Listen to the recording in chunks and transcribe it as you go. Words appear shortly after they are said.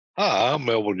Hi, I'm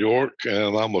Melvin York,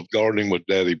 and I'm with Gardening with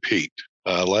Daddy Pete.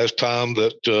 Last time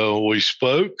that we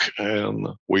spoke, and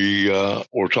we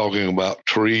were talking about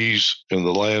trees in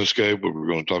the landscape. We were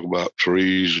going to talk about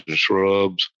trees and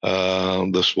shrubs.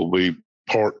 This will be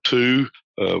part two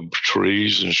of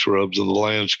trees and shrubs in the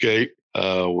landscape.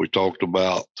 We talked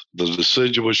about the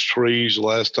deciduous trees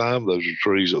last time. Those are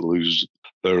trees that lose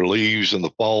their leaves in the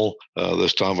fall.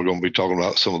 This time we're going to be talking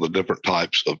about some of the different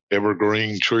types of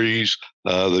evergreen trees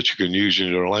that you can use in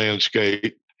your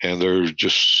landscape. And there's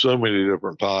just so many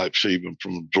different types, even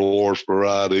from dwarf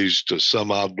varieties to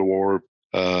semi-dwarf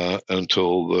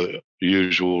until the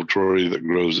usual tree that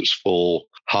grows its full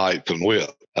height and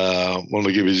width. I'm going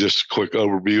to give you just a quick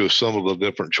overview of some of the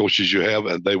different choices you have,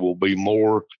 and they will be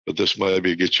more, but this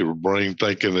maybe gets your brain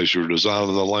thinking as you're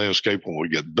designing the landscape. When we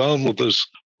get done with this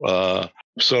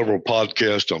several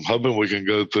podcasts, I'm hoping we can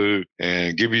go through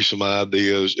and give you some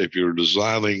ideas if you're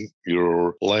designing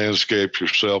your landscape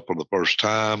yourself for the first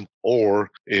time, or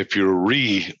if you're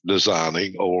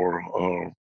redesigning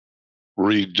or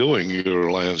redoing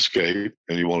your landscape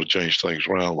and you want to change things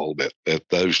around a little bit. At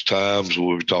those times,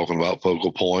 we'll be talking about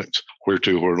focal points, where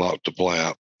to, where not to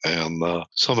plant, and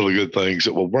some of the good things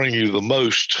that will bring you the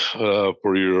most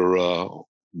for your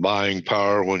buying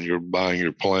power when you're buying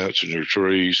your plants and your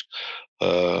trees.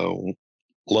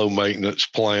 Low maintenance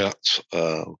plants,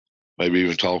 maybe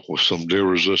even talk with some deer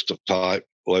resistant type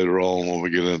later on when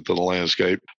we get into the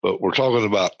landscape. But we're talking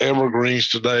about evergreens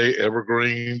today.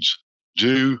 Evergreens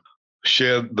do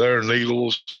shed their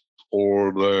needles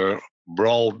or their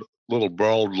little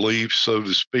broad leaves, so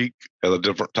to speak, at a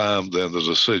different time than the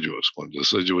deciduous. When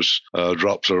deciduous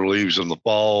drops their leaves in the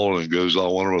fall and goes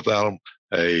all winter without them,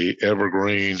 a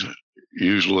evergreen,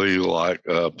 usually like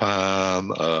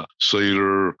pine,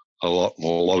 cedar, a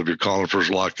lot of your conifers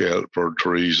like that, fir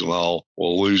trees and all,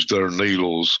 will lose their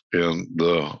needles in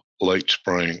the late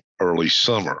spring, early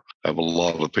summer. I have a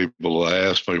lot of people that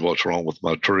ask me what's wrong with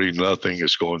my tree. Nothing.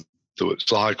 It's going through its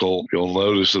cycle. You'll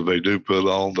notice that they do put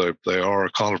on, they are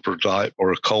a conifer type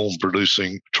or a cone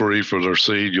producing tree for their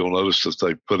seed. You'll notice that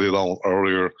they put it on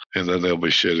earlier and then they'll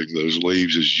be shedding those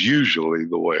leaves is usually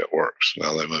the way it works.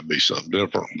 Now, there may be something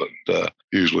different, but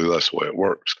usually that's the way it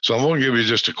works. So I'm going to give you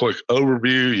just a quick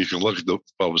overview. You can look at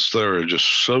there are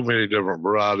just so many different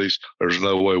varieties. There's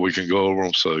no way we can go over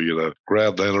them. So,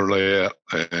 grab the internet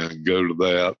and go to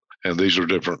that. And these are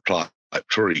different types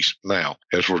trees. Now,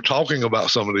 as we're talking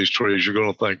about some of these trees, you're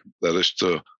going to think that it's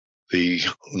the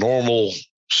normal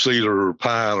cedar or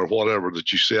pine or whatever that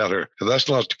you see out here. And that's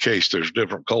not the case. There's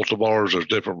different cultivars, there's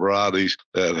different varieties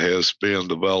that has been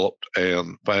developed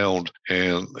and found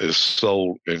and is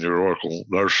sold in your local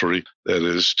nursery that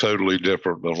is totally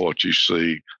different than what you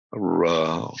see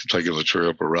taking a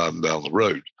trip or riding down the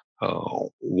road.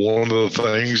 One of the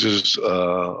things is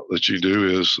that you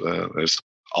do is it's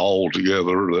all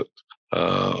together that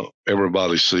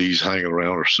everybody sees hanging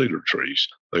around are cedar trees.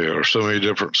 There are so many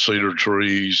different cedar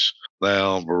trees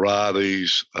now,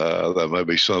 varieties. That may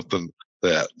be something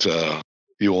that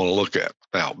you want to look at.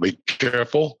 Now, be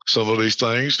careful. Some of these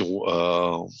things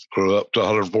grow up to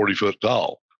 140 foot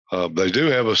tall. They do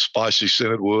have a spicy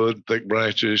scented wood, thick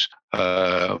branches.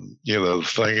 The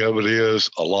thing of it is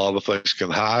a lot of things can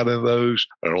hide in those.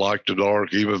 They're light to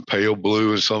dark, even pale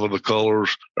blue in some of the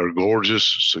colors are gorgeous.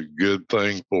 It's a good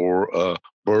thing for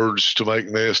birds to make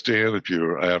nest in. If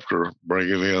you're after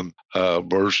bringing in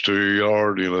birds to your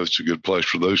yard, it's a good place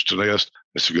for those to nest.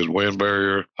 It's a good wind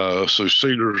barrier. So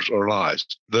cedars are nice.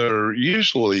 They're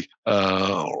usually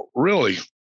really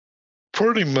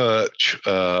pretty much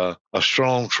a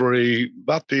strong tree.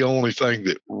 About the only thing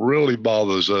that really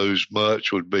bothers those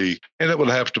much would be, and it would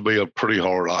have to be a pretty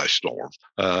hard ice storm.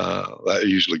 That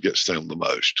usually gets them the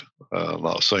most. I'm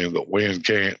not saying that wind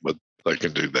can't, but they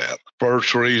can do that. Fir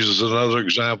trees is another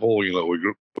example. We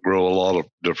grow a lot of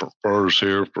different firs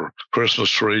here for Christmas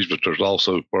trees, but there's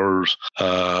also firs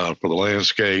for the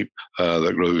landscape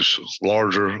that grows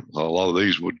larger. A lot of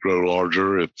these would grow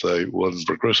larger if they wasn't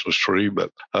for Christmas tree, but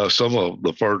some of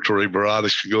the fir tree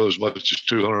varieties can go as much as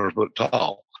 200 foot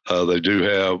tall. They do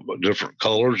have different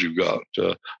colors. You've got,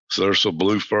 there's some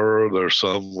blue fir, there's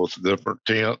some with different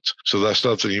tints. So that's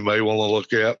something you may want to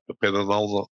look at depending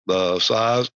on the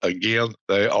size. Again,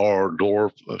 they are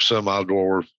dwarf,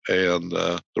 semi-dwarf, and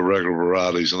the regular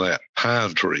varieties and that.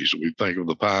 Pine trees, we think of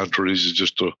the pine trees as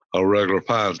just a regular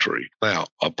pine tree. Now,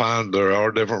 there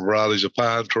are different varieties of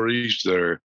pine trees.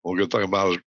 One good thing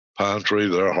about it, pine tree,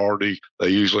 they're hardy. They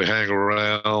usually hang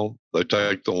around. They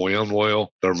take the wind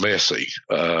well. They're messy.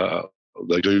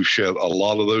 They do shed a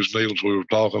lot of those needles we were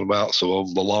talking about, some of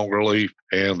them the longer leaf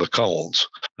and the cones.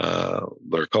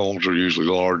 Their cones are usually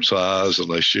large size and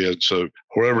they shed. So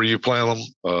wherever you plant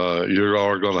them, you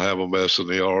are going to have a mess in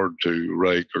the yard to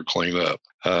rake or clean up.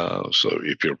 So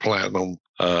if you're planting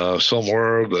them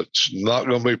somewhere that's not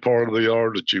going to be part of the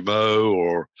yard that you mow,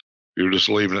 or you're just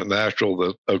leaving it natural,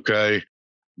 that okay.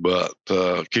 But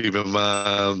keep in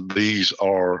mind, these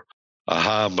are a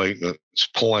high maintenance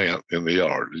plant in the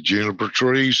yard. The juniper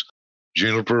trees,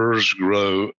 junipers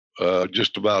grow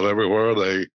just about everywhere.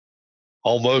 They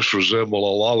almost resemble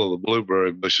a lot of the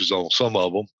blueberry bushes on some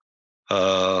of them.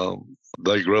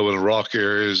 They grow in rock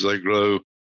areas. They grow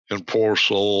in poor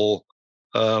soil.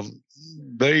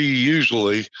 They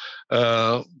usually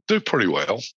do pretty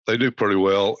well. They do pretty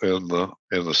well in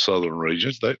the southern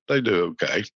region. They do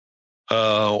okay.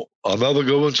 Another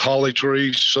good one's holly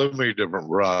trees. So many different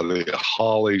varieties of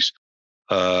hollies.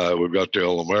 We've got the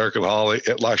old American holly.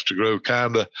 It likes to grow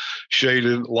kind of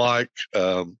shaded like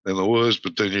in the woods,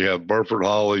 but then you have Burford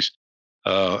hollies.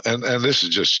 And this is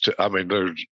just, I mean,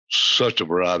 there's such a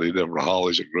variety of different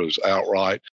hollies that grows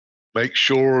outright. Make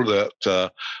sure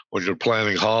that when you're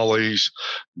planting hollies,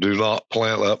 do not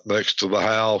plant up next to the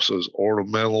house as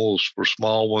ornamentals for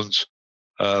small ones.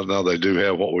 Now they do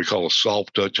have what we call a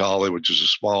soft touch holly, which is a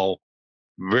small,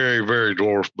 very, very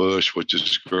dwarf bush, which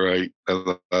is great.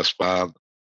 And that's fine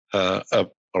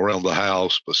up around the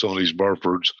house. But some of these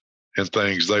Burfords and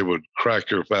things, they would crack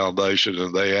your foundation,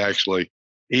 and they actually,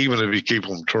 even if you keep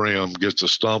them trimmed, gets a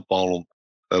stump on them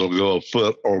that'll go a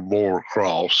foot or more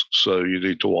across. So you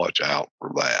need to watch out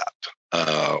for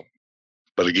that.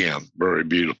 But again, very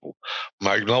beautiful.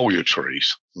 Magnolia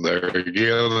trees. There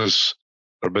again, there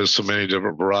have been so many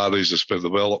different varieties that's been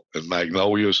developed in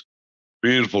magnolias.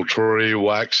 Beautiful tree,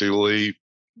 waxy leaf,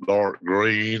 dark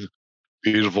green,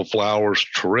 beautiful flowers,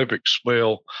 terrific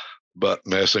smell, but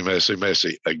messy, messy,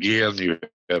 messy. Again, you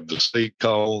have the seed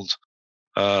cones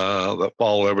that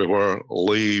fall everywhere.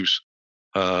 Leaves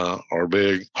are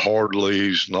big, hard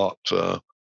leaves, not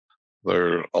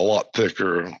they're a lot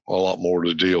thicker, a lot more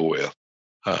to deal with.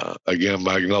 Again,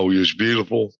 magnolia is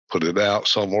beautiful. Put it out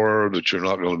somewhere that you're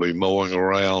not going to be mowing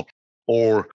around,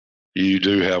 or you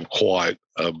do have quite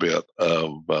a bit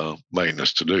of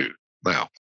maintenance to do. Now,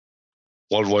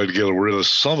 one way to get rid of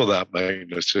some of that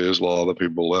maintenance is a lot of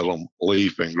people let them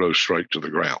leaf and grow straight to the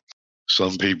ground.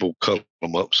 Some people cut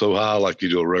them up so high like you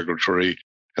do a regular tree,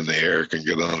 and the air can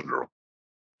get under them.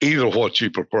 Either what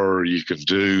you prefer, you can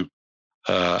do.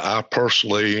 I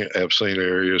personally have seen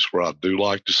areas where I do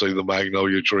like to see the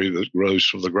magnolia tree that grows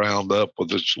from the ground up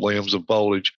with its limbs and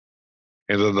foliage.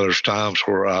 And then there's times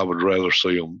where I would rather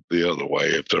see them the other way.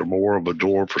 If they're more of a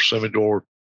dwarf or semi-dwarf,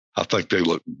 I think they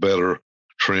look better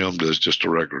trimmed as just a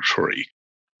regular tree.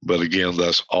 But again,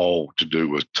 that's all to do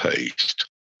with taste.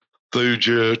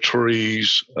 Thuja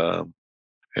trees, and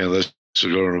this is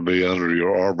going to be under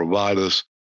your arborvitae.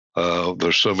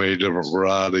 There's so many different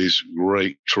varieties,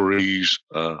 great trees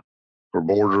for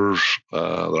borders.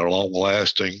 They're long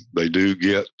lasting. They do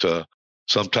get,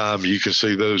 sometimes you can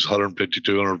see those 150,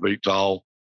 200 feet tall.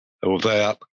 And with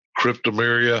that,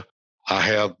 cryptomeria, I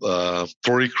have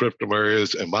 3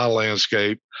 cryptomerias in my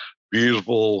landscape.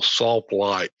 Beautiful,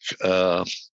 soft-like.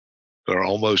 They're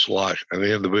almost like an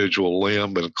individual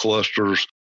limb in clusters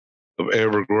of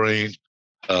evergreen.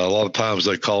 A lot of times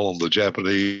they call them the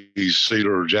Japanese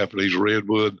cedar or Japanese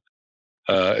redwood.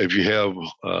 If you have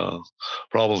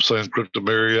problems saying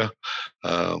cryptomeria,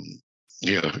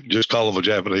 just call them a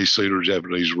Japanese cedar or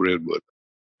Japanese redwood.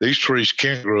 These trees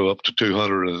can grow up to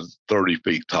 230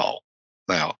 feet tall.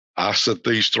 Now, I set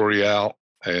these 3 out,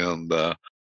 and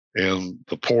in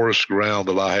the poorest ground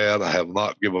that I had, I have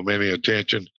not given them any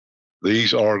attention.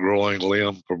 These are growing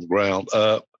limb from ground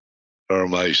up. They're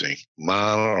amazing.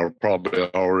 Mine are probably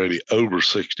already over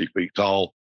 60 feet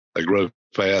tall. They grow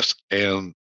fast.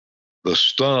 And the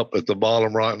stump at the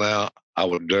bottom right now, I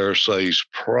would dare say is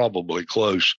probably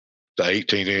close to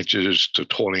 18 inches to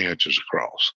 20 inches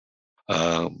across.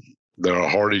 They're a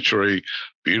hardy tree,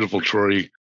 beautiful tree.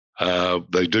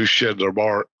 They do shed their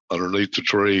bark underneath the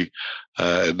tree.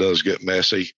 It does get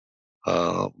messy,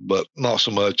 but not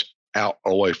so much out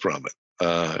away from it.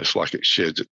 It's like it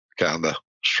sheds it kind of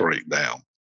straight down.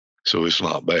 So it's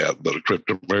not bad. But a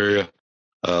cryptomeria,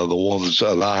 the ones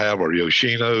that I have are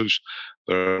Yoshinos.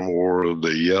 They're more of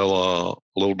the yellow,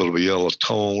 a little bit of a yellow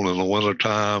tone in the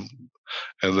wintertime.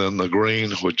 And then the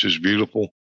green, which is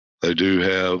beautiful. They do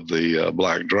have the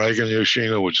Black Dragon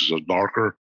Yoshino, which is a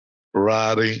darker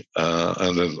variety.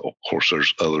 And then, of course,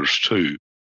 there's others too.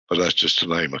 But that's just to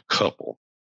name a couple.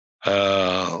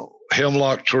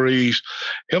 hemlock trees.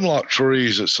 Hemlock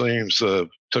trees, it seems,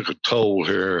 took a toll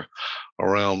here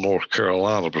around North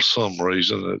Carolina for some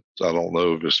reason. I don't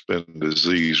know if it's been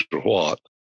disease or what,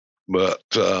 but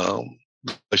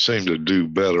they seem to do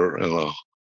better in a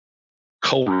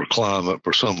colder climate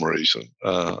for some reason.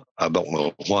 I don't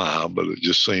know why, but it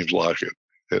just seems like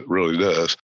it really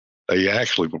does. They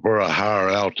actually prefer a higher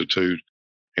altitude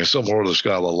and somewhere that's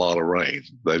got a lot of rain.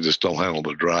 They just don't handle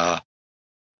the drought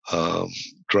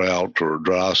or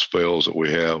dry spells that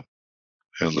we have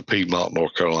in the Piedmont,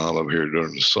 North Carolina here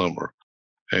during the summer.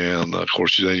 And of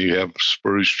course, then you have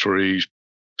spruce trees,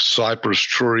 cypress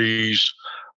trees.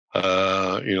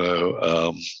 Again,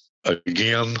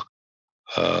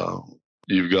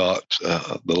 you've got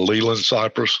the Leland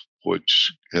cypress,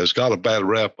 which has got a bad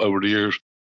rap over the years.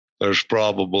 There's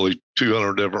probably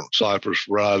 200 different cypress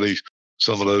varieties.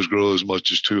 Some of those grow as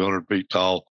much as 200 feet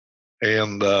tall.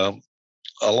 And a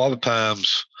lot of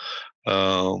times,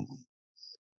 the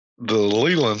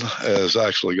Leland has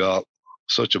actually got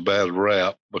such a bad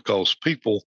rap because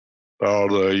people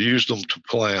used them to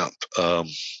plant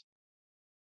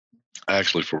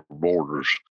actually for borders.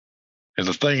 And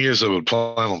the thing is, they would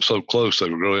plant them so close they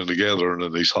would grow in together, and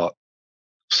in these hot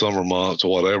summer months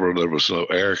or whatever, there was no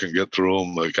air can get through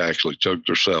them. They can actually choke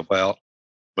themselves out,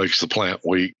 makes the plant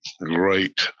weak,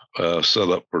 great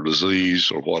setup for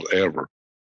disease or whatever.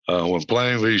 When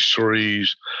planting these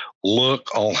trees,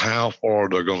 look on how far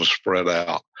they're going to spread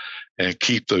out and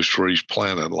keep those trees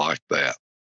planted like that.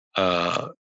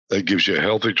 That gives you a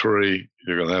healthy tree.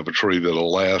 You're going to have a tree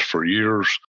that'll last for years,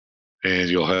 and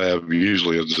you'll have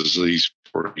usually a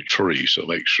disease-free tree. So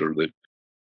make sure that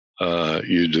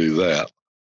you do that.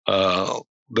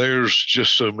 There's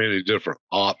just so many different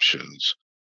options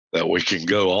that we can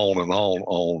go on and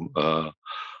on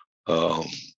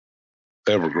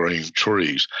evergreen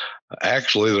trees.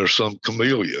 Actually, there's some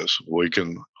camellias. We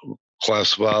can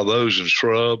classify those in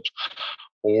shrubs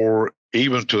or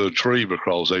even to a tree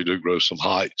because they do grow some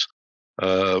heights,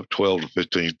 12 to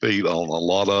 15 feet on a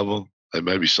lot of them. And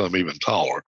maybe some even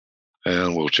taller.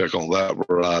 And we'll check on that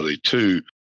variety too.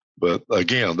 But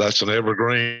again, that's an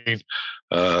evergreen.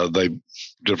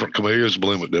 Different camellias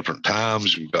bloom at different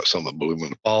times. You've got some that bloom in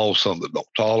the fall, some that don't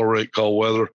tolerate cold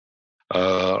weather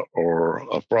or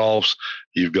a frost.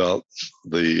 You've got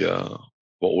the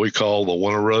what we call the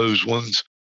winter rose ones.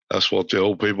 That's what the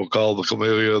old people call the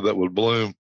camellia that would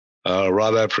bloom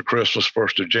right after Christmas,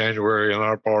 1st of January in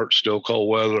our parts, still cold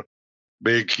weather,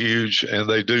 big, huge, and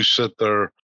they do set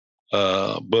their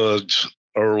buds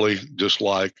early, just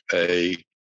like a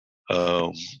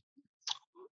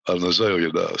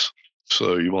azalea does.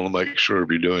 So you want to make sure if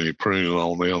you're doing any pruning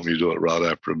on them, you do it right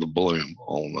after the bloom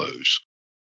on those.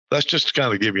 That's just to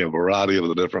kind of give you a variety of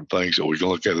the different things that we can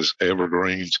look at as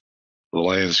evergreens. The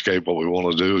landscape, what we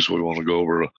want to do is we want to go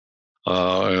over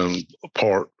in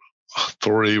part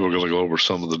 3, we're going to go over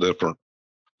some of the different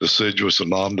deciduous and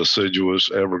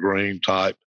non-deciduous evergreen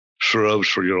type shrubs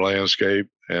for your landscape.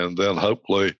 And then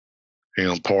hopefully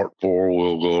in part 4,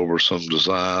 we'll go over some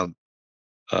design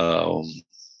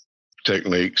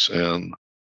techniques and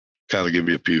kind of give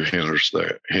you a few hints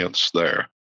there.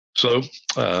 So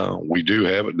we do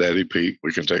have at Daddy Pete,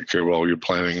 we can take care of all your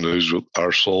planting needs with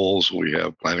our soils. We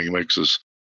have planting mixes,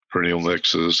 perennial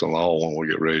mixes, and all when we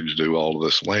get ready to do all of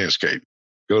this landscape.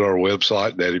 Go to our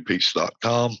website,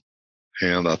 daddypetes.com,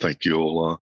 and I think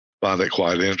you'll find it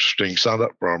quite interesting. Sign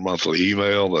up for our monthly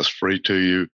email. That's free to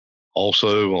you.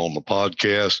 Also on the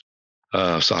podcast,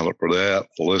 sign up for that.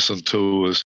 Listen to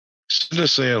us. Send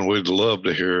us in. We'd love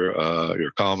to hear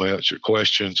your comments, your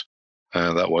questions,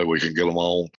 and that way we can get them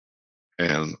on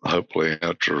and hopefully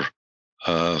answer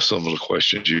some of the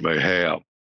questions you may have.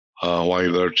 While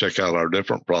you're there, check out our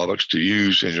different products to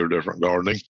use in your different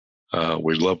gardening.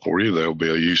 We'd love for you. There'll be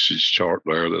a usage chart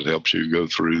there that helps you go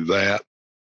through that.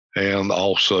 And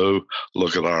also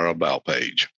look at our About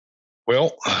page.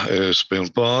 Well, it's been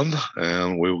fun,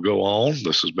 and we'll go on.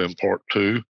 This has been part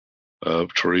 2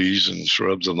 of Trees and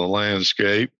Shrubs in the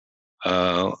Landscape.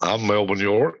 I'm Melvin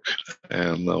York,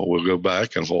 and we'll go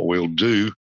back, and what we'll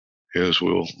do is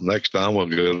next time we'll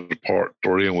go to part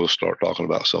 3, and we'll start talking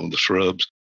about some of the shrubs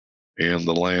in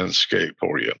the landscape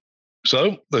for you.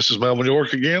 So this is Melvin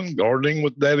York again, Gardening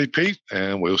with Daddy Pete,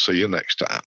 and we'll see you next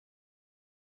time.